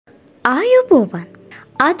ආයුබෝවන්.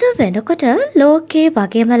 අද වෙනකොට ලෝකයේ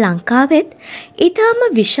වගේම ලංකාවෙත් ඊටාම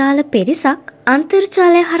විශාල පිරිසක්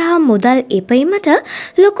අන්තර්ජාලය හරහා මුදල් ඉපීමට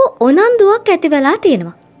ලොකු උනන්දුවක් ඇති වෙලා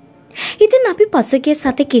තියෙනවා. ඉතින් අපි පසුගිය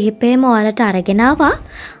සති කිහිපෙම ඔයාලට අරගෙන ආවා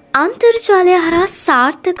අන්තර්ජාලය හරහා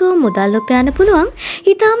සාර්ථකව මුදල් උපයන්න පුළුවන්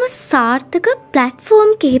ඊටාම සාර්ථක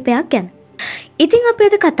ප්ලැට්ෆෝම් කිහිපයක් ගැන. ඉතින් අපි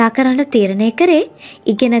අද කතා කරන්න තීරණය කරේ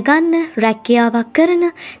ඉගෙන ගන්න, රැකියාවක් කරන,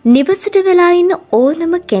 නිවසට වෙලා ඉන්න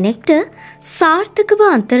ඕනම කෙනෙක්ට සාර්ථකව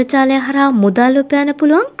අන්තර්ජාලය හරහා මුදල් උපයන්න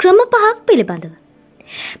පුළුවන් ක්‍රම පහක් පිළිබඳව.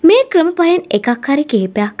 මේ ක්‍රම පහෙන් එකක් හරි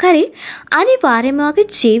කිහිපයක් හරි අනිවාර්යයෙන්ම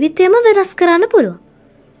වගේ ජීවිතයම වෙනස් කරන්න පුළුවන්.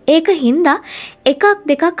 ඒක හින්දා එකක්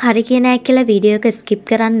දෙකක් හරි කියන එක කියලා වීඩියෝ එක ස්කිප්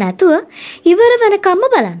කරන්න නැතුව ඉවර වෙනකම්ම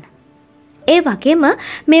බලන්න. ඒ වගේම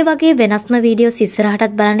මේ වගේ වෙනස්ම වීඩියෝස්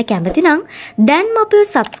ඉස්සරහටත් බලන්න කැමති නම් දැන්ම අපිව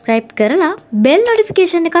subscribe කරලා bell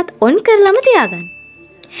notification එකත් on කරලාම තියාගන්න.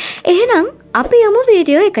 එහෙනම් අපි යමු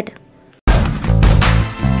වීඩියෝ එකට.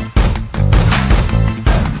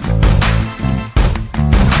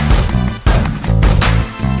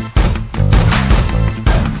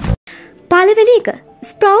 පළවෙනි එක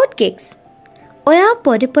ස්ප්‍රවුට් කික්ස්. ඔයා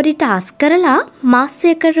පොඩි ටාස්ක් කරලා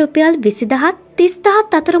මාසයකට රුපියල් 20000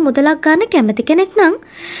 30000 අතර මුදලක් ගන්න කැමති කෙනෙක් නම්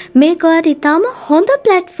මේක ඔයාට ඉතාම හොඳ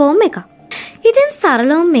ප්ලැට්ෆෝම් එකක්. ඉතින්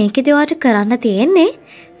සරලවම මේකෙදි ඔයාට කරන්න තියෙන්නේ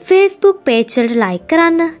Facebook page එකට like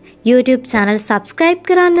කරන්න, YouTube channel subscribe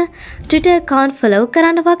කරන්න, Twitter account follow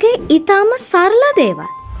කරන්න වගේ ඉතාම සරල දේවල්.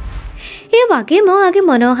 ඒ වගේම ඔයාගේ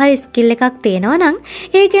මොනවා හරි ස්කිල් එකක් තියෙනවා නම්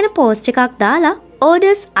ඒ ගැන post එකක් දාලා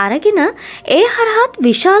orders අරගෙන ඒ හරහත්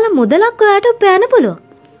විශාල මුදලක් ඔයාට උපයන්න පුළුවන්.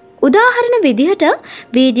 උදාහරණ විදිහට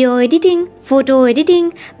video editing, photo editing,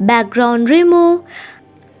 background remove,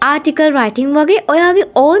 article writing වගේ ඔයාගේ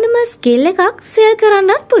ඕනම skill එකක් sell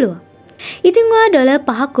කරන්නත් පුළුවන්. ඉතින් ඔයා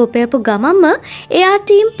 $5ක් උපයපු ගමන්ම එයා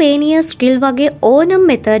team payoneer skill වගේ ඕනම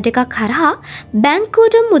method එකක් හරහා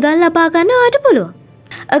බැංකුවට මුදල් ලබා ගන්න ඔයාට පුළුවන්.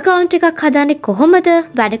 account එකක් හදන්නේ කොහොමද,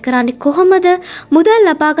 වැඩ කරන්නේ කොහොමද, මුදල්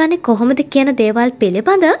ලබා ගන්නේ කොහොමද කියන දේවල්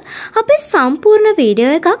පිළිබඳ අපේ සම්පූර්ණ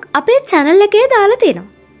වීඩියෝ එකක් අපේ channel එකේ දාලා තියෙනවා.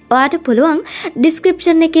 ඔයාට පුළුවන්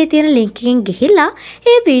description එකේ තියෙන link එකෙන් ගිහිල්ලා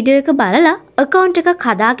මේ වීඩියෝ එක බලලා account එකක්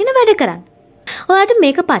හදාගෙන වැඩ කරන්න. ඔයාට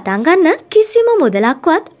මේක පටන් ගන්න කිසිම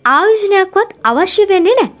මුදලක්වත් ආයෝජනයක්වත් අවශ්‍ය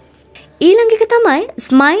වෙන්නේ නැහැ. ඊළඟ එක තමයි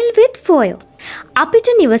smile with foyo.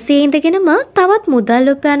 අපිට නිවසේ ඉඳගෙනම තවත්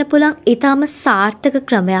මුදල් උපයන්න පුළුවන් ඊටාම සාර්ථක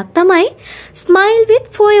ක්‍රමයක් තමයි smile with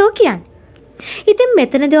foyo කියන්නේ. ඉතින්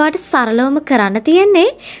මෙතනදී ඔයාට සරලවම කරන්න තියෙන්නේ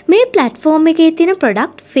මේ platform එකේ තියෙන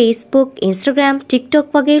product Facebook, Instagram, TikTok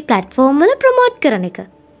වගේ platform වල promote කරන එක.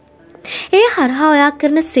 ඒ හරහා ඔයා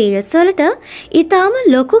කරන sales වලට ඊටාම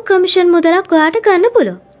ලොකු commission මුදලක් ඔයාට ගන්න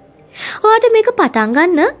පුළුවන්. ඔයාට මේක පටන්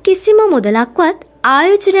ගන්න කිසිම මුදලක්වත්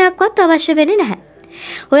ආයෝජනයක්වත් අවශ්‍ය වෙන්නේ නැහැ.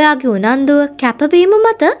 ඔයාගේ උනන්දුව කැපවීම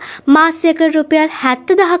මත මාසයකට රුපියල්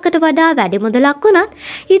 70000කට වඩා වැඩි මුදලක් වුණත්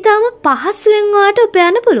ඊටාම පහසුවෙන් ඔයාට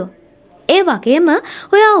උපයන්න පුළුවන්. ඒ වගේම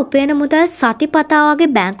ඔයා උපයන මුදල් සතිපතා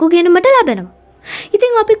වගේ බැංකු ගිණුමට ලැබෙනවා.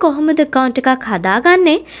 ඉතින් අපි කොහොමද account එකක්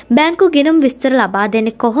හදාගන්නේ, බැංකු ගිණුම් විස්තර ලබා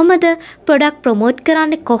දෙන්නේ කොහොමද, product promote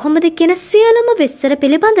කරන්නේ කොහොමද කියන සියලුම විස්තර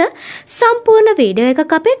පිළිබඳ සම්පූර්ණ වීඩියෝ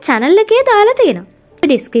එකක් අපේ channel එකේ දාලා තියෙනවා.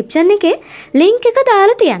 description එකේ link එක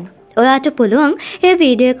දාලා තියන්න. ඔයාට පුළුවන් මේ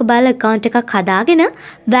වීඩියෝ එක බලලා account එකක් හදාගෙන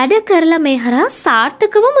වැඩ කරලා මේ හරහා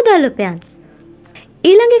සාර්ථකව මුදල් උපයන්න.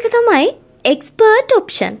 ඊළඟ එක තමයි expert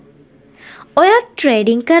option. ඔයා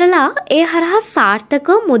ට්‍රේඩින් කරලා ඒ හරහා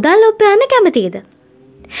සාර්ථකව මුදල් උපයන්න කැමතිද?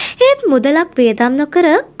 ඒත් මුදලක් වියදම් නොකර,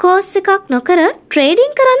 කෝස් එකක් නොකර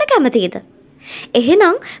ට්‍රේඩින් කරන්න කැමතිද?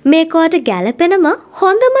 එහෙනම් මේක ඔයාට ගැළපෙනම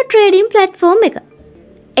හොඳම ට්‍රේඩින් ප්ලැට්ෆෝම් එක.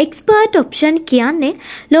 එක්ස්පර්ට් ඔප්ෂන් කියන්නේ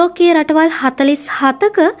ලෝකයේ රටවල්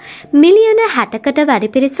 47ක මිලියන 60කට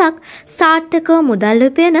වැඩි පිරිසක් සාර්ථකව මුදල්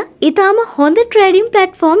උපයන ඊටාම හොඳ ට්‍රේඩින්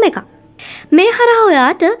ප්ලැට්ෆෝම් එකක්. මේ හරහා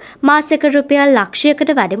ඔයාට මාසයකට රුපියල්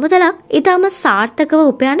ලක්ෂයකට වැඩි මුදලක් ඊටාම සාර්ථකව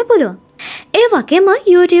උපයන්න පුළුවන්. ඒ වගේම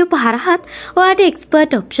YouTube හරහාත් ඔයාට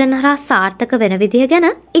එක්ස්පර්ට් ඔප්ෂන් හරහා සාර්ථක වෙන විදිය ගැන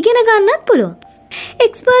ඉගෙන ගන්නත් පුළුවන්.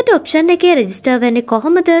 එක්ස්පර්ට් ඔප්ෂන් එකේ රෙජිස්ටර් වෙන්නේ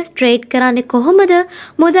කොහොමද, ට්‍රේඩ් කරන්නේ කොහොමද,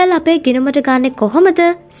 මුදල් අපේ ගිණුමට ගන්නෙ කොහොමද,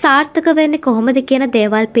 සාර්ථක වෙන්නේ කොහොමද කියන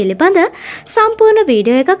දේවල් පිළිබඳ සම්පූර්ණ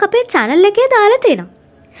වීඩියෝ එකක් අපේ channel එකේ දාලා තියෙනවා.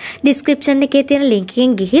 description එකේ තියෙන link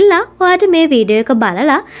එකෙන් ගිහිල්ලා ඔයාට මේ වීඩියෝ එක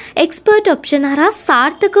බලලා එක්ස්පර්ට් ඔප්ෂන් හරහා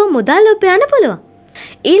සාර්ථකව මුදල් උපයන්න පුළුවන්.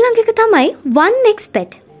 ඊළඟ එක තමයි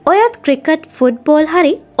 1xbet. ඔයත් ක්‍රිකට්, ෆුට්බෝල්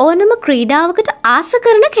හරි ඕනම ක්‍රීඩාවකට ආස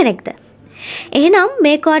කරන කෙනෙක්ද? එහෙනම්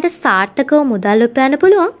මේක ඔයාට සාර්ථකව මුදල් උපයන්න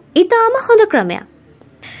පුළුවන් ඊටාම හොඳ ක්‍රමයක්.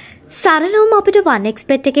 සරලවම අපිට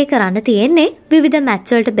 1xbet එකේ කරන්න තියෙන්නේ විවිධ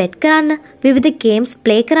මැච් වලට bet කරන්න, විවිධ games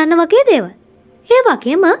play කරන්න වගේ දේවල්. ඒ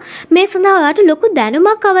වගේම මේ සඳහා ඔයාට ලොකු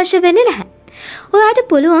දැනුමක් අවශ්‍ය වෙන්නේ නැහැ. ඔයාට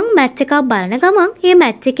පුළුවන් මැච් එකක් බලන ගමන් මේ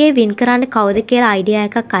මැච් එකේ වින් කරන්න කවුද කියලා අයිඩියා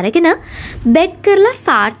එකක් අරගෙන බෙට් කරලා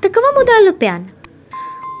සාර්ථකව මුදල් උපයන්න.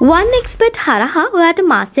 1xbet හරහා ඔයාට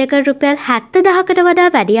මාසයකට රුපියල් 70000කට වඩා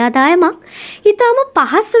වැඩි ආදායමක් ඊටම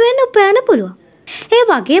පහසුවෙන් උපයන්න පුළුවන්. ඒ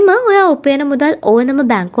වගේම ඔයා උපයන මුදල් ඕනම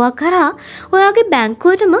බැංකුවක් කරා ඔයාගේ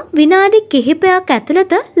බැංකුවටම විනාඩි කිහිපයක්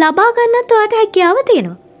ඇතුළත ලබා ගන්නත් ඔයාට හැකියාව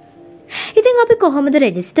තියෙනවා. ඉතින් අපි කොහොමද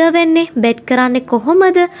රෙජිස්ටර් වෙන්නේ? බෙට් කරන්නේ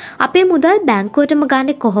කොහොමද? අපේ මුදල් බැංකුවටම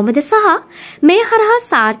ගන්නේ කොහොමද සහ මේ හරහා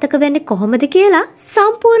සාර්ථක වෙන්නේ කොහොමද කියලා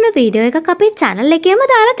සම්පූර්ණ වීඩියෝ එකක් අපේ channel එකේම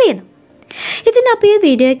දාලා තියෙනවා. ඉතින් අපි මේ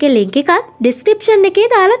වීඩියෝ එකේ link එකත් description එකේ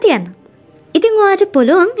දාලා තියන්න. ඉතින් ඔයාට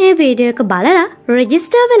පුළුවන් මේ වීඩියෝ එක බලලා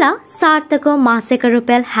රෙජිස්ටර් වෙලා සාර්ථකව මාසයක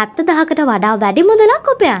රුපියල් 70000කට වඩා වැඩි මුදලක්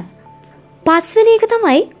උපයන්න. පස්වෙනි එක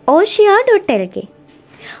තමයි osia.lk.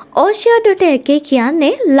 osia.lk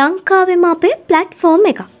කියන්නේ ලංකාවේම අපේ platform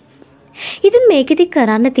එකක්. ඉතින් මේකෙදි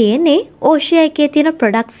කරන්න තියෙන්නේ osia එකේ තියෙන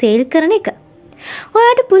product sale කරන එක.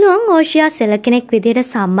 ඔයාට පුළුවන් osia seller කෙනෙක්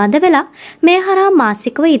විදිහට සම්බන්ධ වෙලා මේ හරහා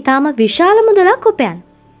මාසිකව ඊටාම විශාල මුදලක් උපයන්න.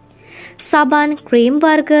 සබන්, ක්‍රීම්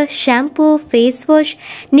වර්ග, ෂැම්පූ, ෆේස් වොෂ්,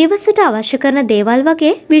 නිවසට අවශ්‍ය කරන දේවල්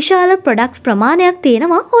වගේ විශාල ප්‍රොඩක්ට්ස් ප්‍රමාණයක්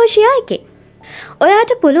තියෙනවා osia එකේ.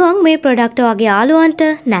 ඔයාට පුළුවන් මේ ප්‍රොඩක්ට් වගේ යාළුවන්ට,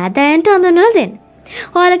 නෑදෑයන්ට අඳුනලා දෙන්න.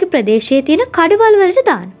 ඔයාලගේ ප්‍රදේශයේ තියෙන කඩවල් වලට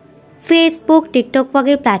දාන්න. Facebook, TikTok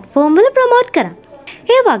වගේ platform වල ප්‍රමෝට් කරන්න.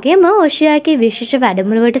 ඒ වගේම osia එකේ විශේෂ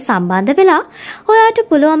වැඩමුළු වලට සම්බන්ධ වෙලා ඔයාට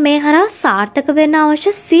පුළුවන් මේ හරහා සාර්ථක වෙන්න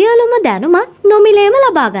අවශ්‍ය සියලුම දැනුමත් නොමිලේම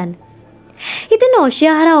ලබා ගන්න. ඉතින්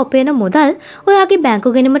osia හරහා උපයන මුදල් ඔයාගේ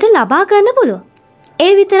බැංකු ගිණුමට ලබා ගන්න පුළුවන්.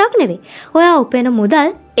 ඒ විතරක් නෙවෙයි. ඔයා උපයන මුදල්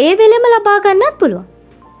ඒ වෙලෙම ලබා ගන්නත් පුළුවන්.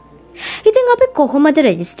 ඉතින් අපි කොහොමද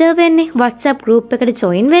රෙජිස්ටර් වෙන්නේ? WhatsApp group එකට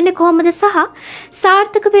join වෙන්නේ කොහොමද සහ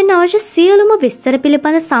සාර්ථක වෙන්න අවශ්‍ය සියලුම විස්තර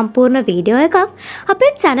පිළිබඳ සම්පූර්ණ වීඩියෝ එකක්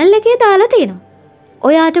අපේ channel එකේ දාලා තියෙනවා.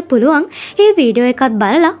 ඔයාට පුළුවන් මේ වීඩියෝ එකත්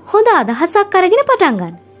බලලා හොඳ අදහසක් අරගෙන පටන්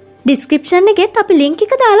ගන්න. description එකෙත් අපි link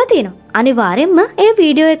එක දාලා තියෙනවා. අනිවාර්යෙන්ම මේ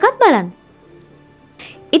වීඩියෝ එකත් බලන්න.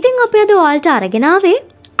 ඉතින් අපි අද ඔයාලට අරගෙන ආවේ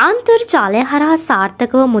අන්තර්ජාලය හරහා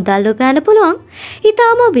සාර්ථකව මුදල් උපයන්න පුළුවන්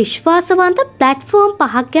ඊටාම විශ්වාසවන්ත platform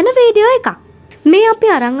 5ක් ගැන වීඩියෝ එකක්. මේ අපි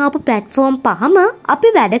අරන් ආපු platform 5ම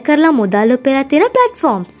අපි වැඩ කරලා මුදල් උපයලා තියෙන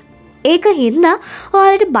platforms. ඒක හින්දා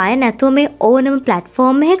ඔයාලට බය නැතුව මේ ඕනම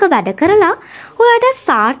platform එකක වැඩ කරලා ඔයාට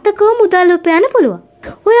සාර්ථකව මුදල් උපයන්න පුළුවන්.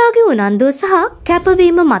 ඔයාගේ උනන්දුව සහ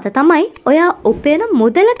කැපවීම මත තමයි ඔයා උපයන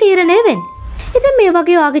මුදල තීරණය වෙන්නේ. ඉතින් මේ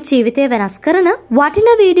වගේ ඔයාගේ ජීවිතය වෙනස් කරන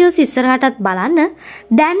වටිනා වීඩියෝස් ඉස්සරහටත් බලන්න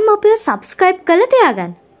දැන්ම අපිව subscribe කරලා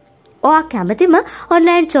තියාගන්න. ඔයා කැමතිම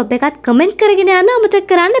online job එකක් comment කරගෙන යන්න අමතක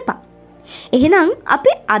කරන්න එපා. එහෙනම්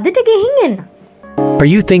අපි අදට ගෙහින් එන්න. Are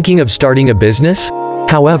you thinking of starting a business?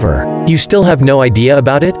 However, you still have no idea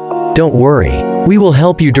about it? Don't worry. We will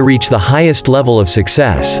help you to reach the highest level of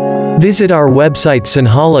success. Visit our website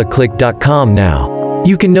sinhalaclick.com now.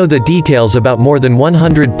 You can know the details about more than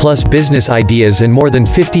 100 plus business ideas and more than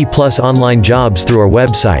 50 plus online jobs through our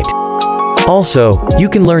website. Also, you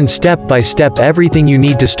can learn step by step everything you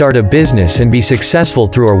need to start a business and be successful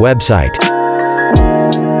through our website.